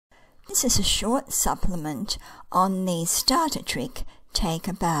This is a short supplement on the starter trick, Take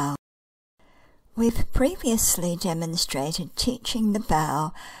a Bow. We've previously demonstrated teaching the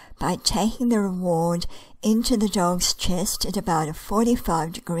bow by taking the reward into the dog's chest at about a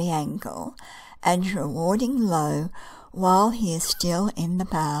 45-degree angle and rewarding low while he is still in the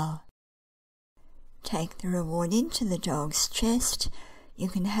bow. Take the reward into the dog's chest. You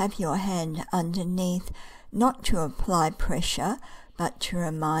can have your hand underneath, not to apply pressure, but to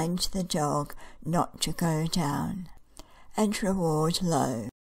remind the dog not to go down, and reward low.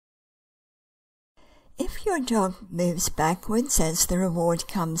 If your dog moves backwards as the reward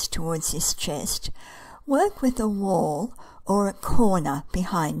comes towards his chest, work with a wall or a corner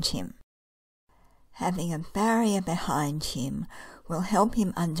behind him. Having a barrier behind him will help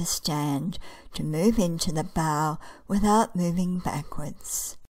him understand to move into the bow without moving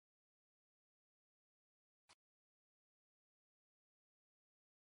backwards.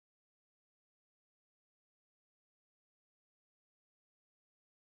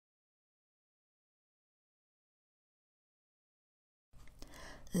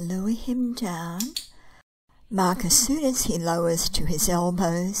 Lower him down. Mark as soon as he lowers to his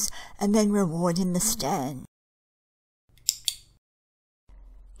elbows, and then reward in the stand.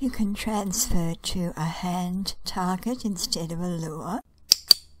 You can transfer to a hand target instead of a lure.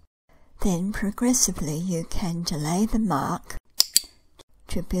 Then progressively you can delay the mark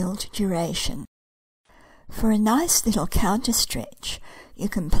to build duration. For a nice little counter stretch, you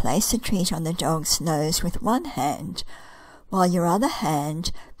can place a treat on the dog's nose with one hand, while your other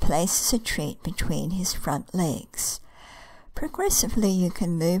hand places a treat between his front legs. Progressively you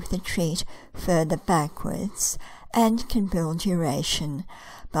can move the treat further backwards and can build duration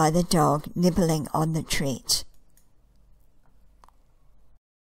by the dog nibbling on the treat.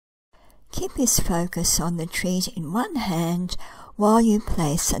 Keep his focus on the treat in one hand while you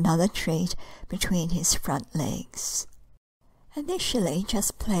place another treat between his front legs. Initially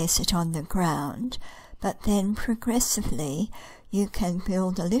just place it on the ground, but then progressively you can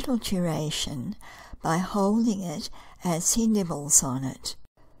build a little duration by holding it as he nibbles on it.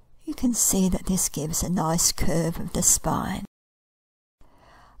 You can see that this gives a nice curve of the spine.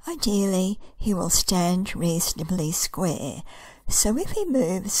 Ideally, he will stand reasonably square, so if he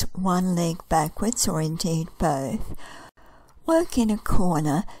moves one leg backwards, or indeed both, work in a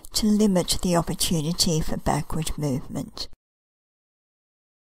corner to limit the opportunity for backward movement.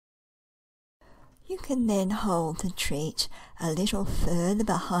 You can then hold the treat a little further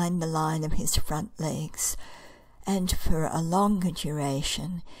behind the line of his front legs and for a longer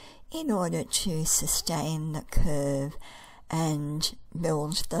duration in order to sustain the curve and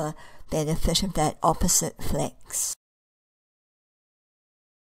build the benefit of that opposite flex.